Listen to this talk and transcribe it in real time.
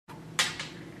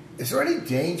Is there any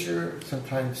danger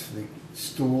sometimes for the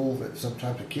stool that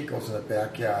sometimes a kid goes in the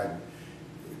backyard,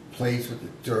 plays with the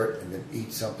dirt, and then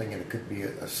eats something, and it could be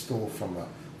a stool from a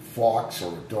fox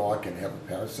or a dog and have a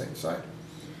parasite inside?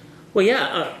 Well,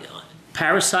 yeah.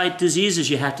 Parasite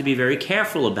diseases you have to be very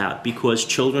careful about, because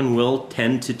children will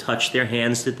tend to touch their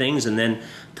hands to things and then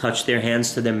touch their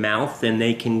hands to their mouth, and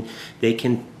they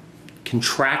can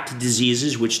contract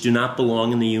diseases which do not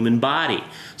belong in the human body.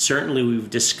 Certainly we've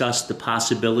discussed the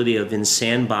possibility of in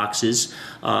sandboxes.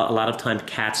 A lot of times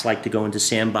cats like to go into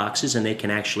sandboxes and they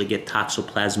can actually get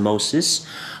toxoplasmosis,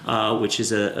 which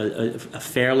is a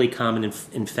fairly common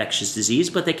infectious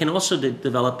disease, but they can also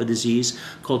develop a disease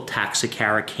called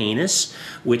toxocara canis,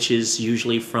 which is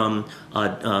usually from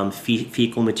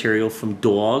fecal material from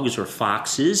dogs or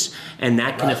foxes, and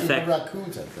that can affect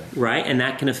raccoons, I think. Right, and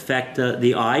that can affect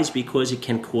the eyes, because it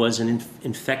can cause an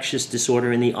infectious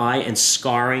disorder in the eye and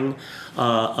scarring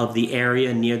of the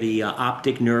area near the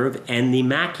optic nerve and the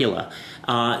macula.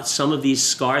 Some of these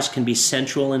scars can be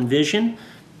central in vision.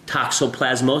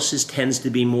 Toxoplasmosis tends to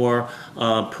be more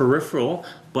peripheral,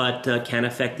 but can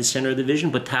affect the center of the vision.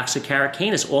 But toxocara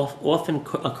canis often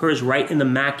occurs right in the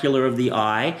macula of the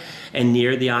eye and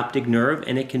near the optic nerve,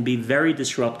 and it can be very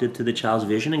disruptive to the child's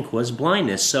vision and cause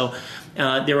blindness. So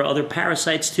there are other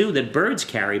parasites too that birds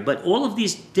carry, but all of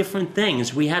these different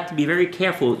things, we have to be very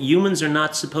careful. Humans are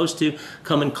not supposed to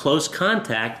come in close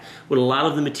contact with a lot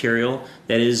of the material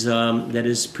that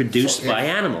is produced by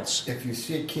animals. If you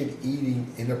see a kid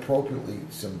eating inappropriately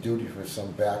some duty for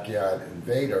some backyard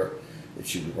invader, it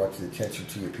should be brought to the attention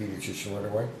to your pediatrician right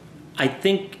away? I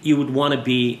think you would want to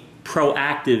be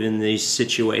proactive in these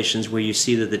situations where you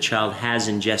see that the child has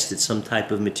ingested some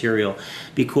type of material,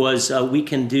 because we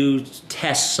can do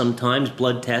tests sometimes,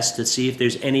 blood tests, to see if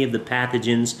there's any of the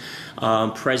pathogens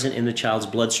present in the child's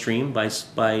bloodstream by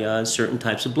certain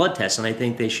types of blood tests. And I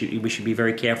think we should be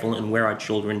very careful in where our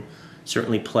children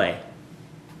certainly play.